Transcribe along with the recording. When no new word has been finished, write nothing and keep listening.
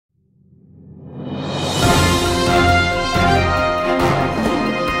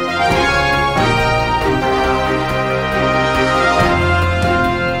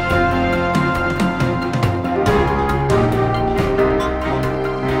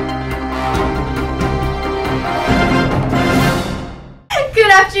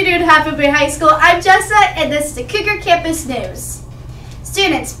afternoon, Happy High School. I'm Jessa, and this is the Cougar Campus News.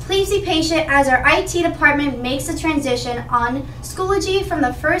 Students, please be patient as our IT department makes the transition on Schoology from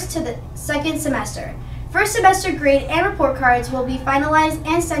the first to the second semester. First semester grade and report cards will be finalized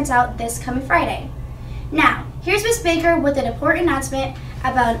and sent out this coming Friday. Now, here's Ms. Baker with an important announcement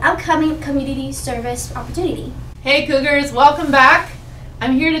about an upcoming community service opportunity. Hey Cougars, welcome back.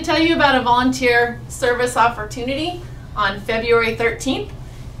 I'm here to tell you about a volunteer service opportunity on February 13th.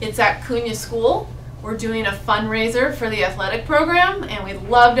 It's at Cunha School. We're doing a fundraiser for the athletic program and we'd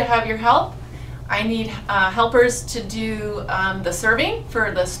love to have your help. I need helpers to do the serving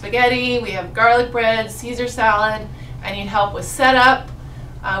for the spaghetti. We have garlic bread, Caesar salad. I need help with setup.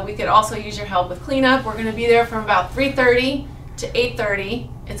 We could also use your help with cleanup. We're going to be there from about 3:30 to 8:30.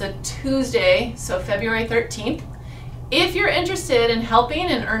 It's a Tuesday, so February 13th. If you're interested in helping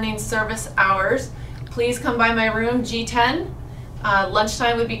and earning service hours, please come by my room, G10.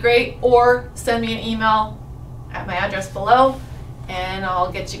 Lunchtime would be great, or send me an email at my address below and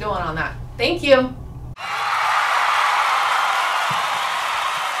I'll get you going on that. Thank you.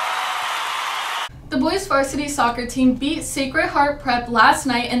 The boys varsity soccer team beat Sacred Heart Prep last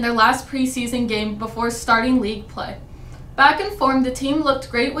night in their last preseason game before starting league play. Back in form, the team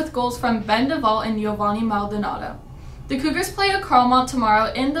looked great with goals from Ben Duvall and Giovanni Maldonado. The Cougars play at Carlmont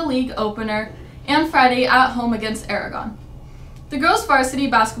tomorrow in the league opener and Friday at home against Aragon. The girls varsity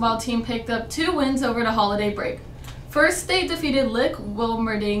basketball team picked up 2 wins over the holiday break. First, they defeated Lick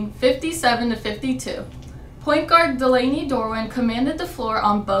Wilmerding 57-52. Point guard Delaney Dorwin commanded the floor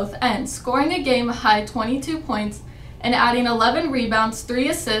on both ends, scoring a game-high 22 points and adding 11 rebounds, 3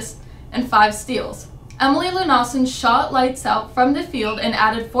 assists, and 5 steals. Emily Lunasson shot lights out from the field and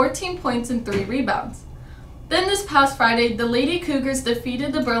added 14 points and 3 rebounds. Then this past Friday, the Lady Cougars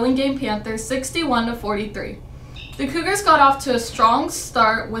defeated the Burlingame Panthers 61-43. The Cougars got off to a strong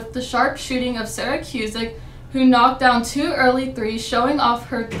start with the sharp shooting of Sarah Cusick, who knocked down 2 early threes, showing off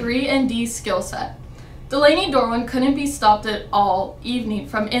her 3-and-D skill set. Delaney Dorwin couldn't be stopped at all evening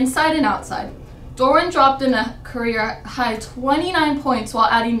from inside and outside. Dorwin dropped in a career-high 29 points while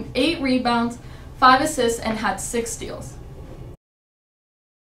adding 8 rebounds, 5 assists, and had 6 steals.